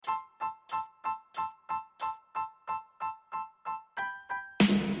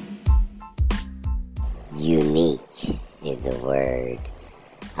Unique is the word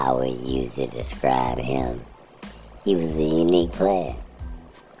I would use to describe him. He was a unique player.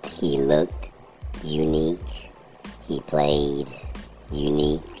 He looked unique. He played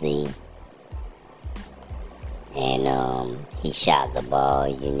uniquely. And he shot the ball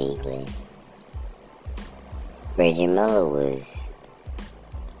uniquely. Reggie Miller was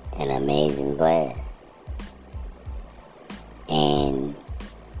an amazing player. And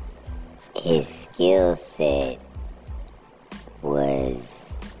his skill set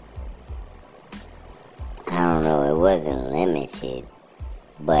was, I don't know, it wasn't limited,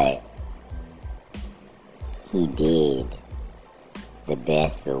 but he did the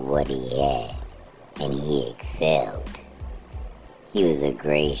best with what he had, and he excelled. He was a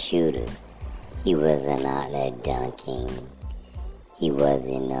great shooter. He wasn't out there dunking. He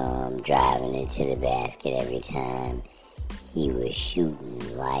wasn't driving into the basket every time. He was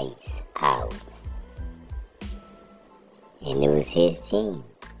shooting lights out. And it was his team.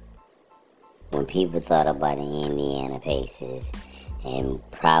 When people thought about the Indiana Pacers, and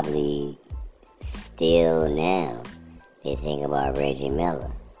probably still now, they think about Reggie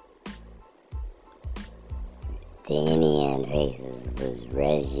Miller. The Indiana Pacers was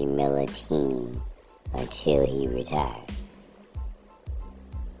Reggie Miller's team until he retired.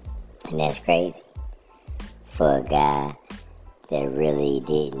 And that's crazy for a guy that really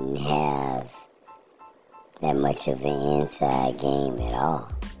didn't have that much of an inside game at all.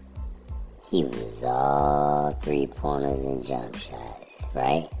 He was all three-pointers and jump shots,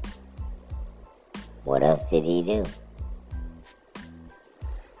 right? What else did he do?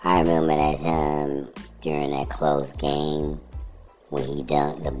 I remember that time during that close game when he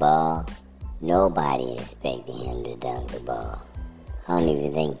dunked the ball. Nobody expected him to dunk the ball. I don't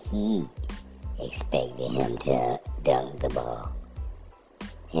even think he expected him to dunk the ball.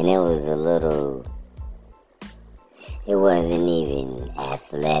 And it wasn't even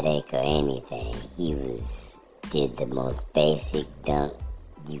athletic or anything. He did the most basic dunk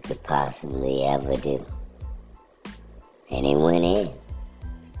you could possibly ever do. And it went in.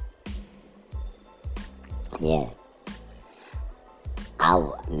 Yeah. I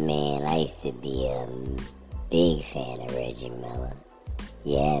used to be a big fan of Reggie Miller.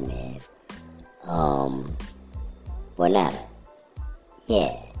 Yeah, man.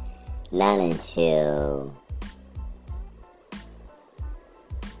 Not until,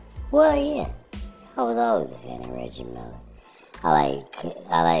 I was always a fan of Reggie Miller. I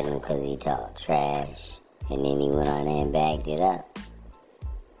liked him because he talked trash, and then he went on there and backed it up.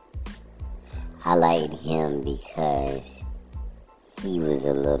 I liked him because he was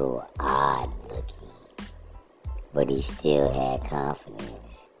a little odd looking, but he still had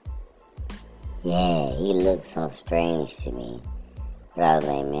confidence. Yeah, he looked so strange to me. But I was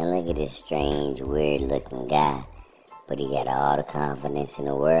like, man, look at this strange, weird looking guy. But he got all the confidence in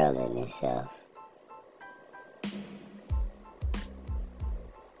the world in himself.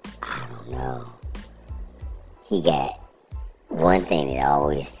 I don't know. He got one thing that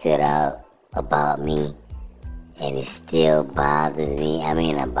always stood out about me, and it still bothers me.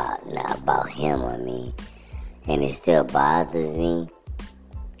 Not about him, and it still bothers me,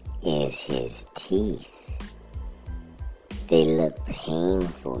 is his teeth. They look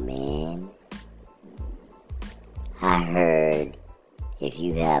painful, man. I heard if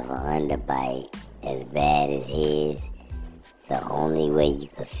you have an underbite as bad as his, the only way you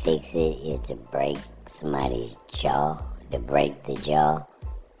could fix it is to break somebody's jaw, to break the jaw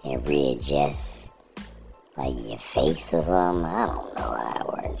and readjust like your face or something. I don't know how it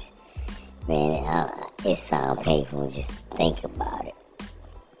works. Man, it sounds painful just think about it.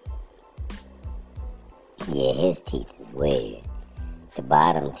 Yeah, his teeth is weird. The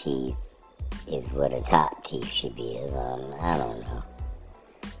bottom teeth is where the top teeth should be or something. I don't know.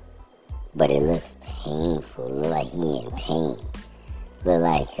 But it looks painful. Look like he in pain. Look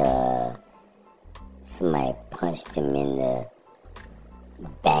like somebody punched him in the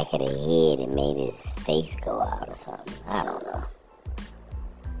back of the head and made his face go out or something. I don't know.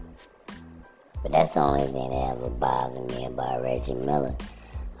 But that's the only thing that ever bothered me about Reggie Miller.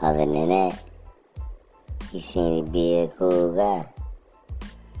 Other than that, he seemed to be a cool guy.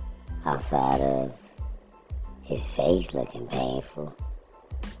 Outside of his face looking painful.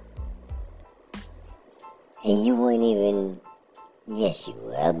 And you wouldn't even, yes you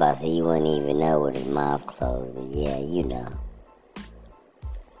would. I was about to say you wouldn't even know with his mouth closed, but yeah, you know.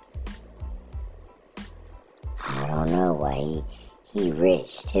 I don't know why he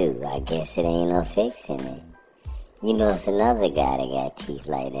rich too. I guess it ain't no fixing it. You know, it's another guy that got teeth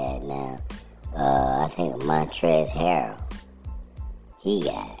like that now. I think Montrezl Harrell. He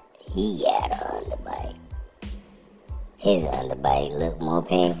got an underbite. His underbite looked more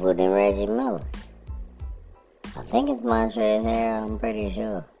painful than Reggie Miller's. I think it's Montrezl Harrell, I'm pretty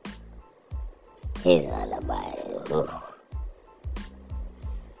sure. His underbite, oof.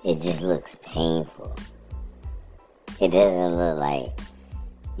 It just looks painful. It doesn't look like,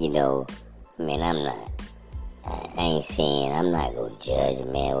 I ain't saying, I'm not gonna judge a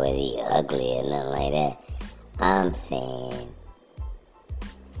man whether he ugly or nothing like that. I'm saying,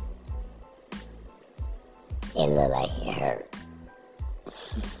 it look like it hurt.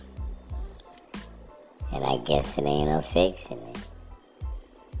 And I guess it ain't no fixing it.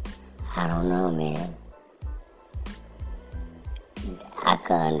 I don't know, man. I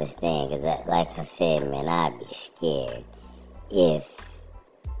can understand, because like I said, man, I'd be scared if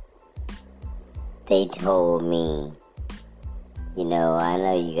they told me, I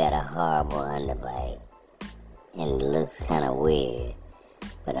know you got a horrible underbite and it looks kind of weird,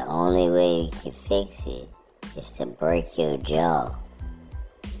 but the only way you can fix it is to break your jaw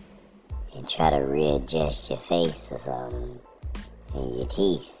and try to readjust your face or something and your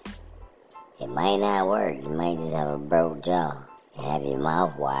teeth. It might not work. You might just have a broke jaw and have your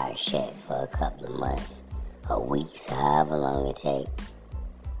mouth wired shut for a couple of months or weeks, however long it takes.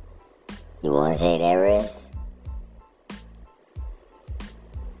 You want to take that risk?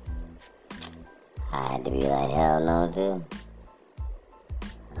 I had to be like, hell no, too.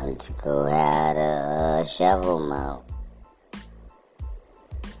 I'm just gonna have a shovel mount.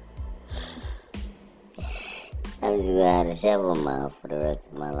 I'm just gonna have a shovel mouth for the rest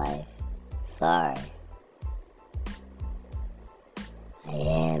of my life. Sorry.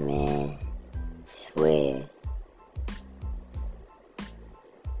 Yeah, man. It's weird.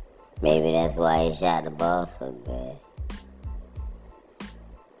 Maybe that's why he shot the ball so good.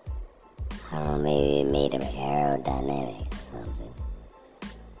 I don't know, maybe it made him aerodynamic or something.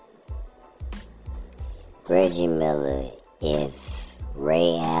 Reggie Miller, if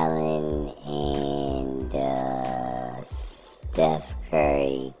Ray Allen and Steph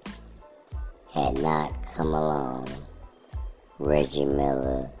Curry had not come along, Reggie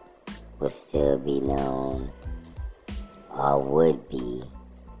Miller would still be known, or would be,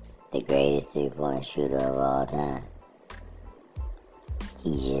 the greatest three-point shooter of all time.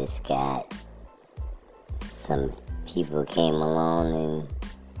 He just got some people came along and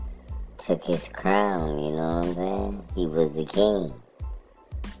took his crown, you know what I'm saying? He was the king.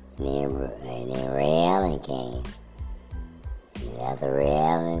 And then Ray Allen came. And after Ray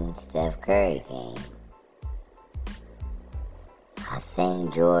Allen, Steph Curry came. I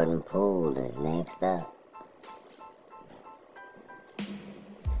think Jordan Poole is next up.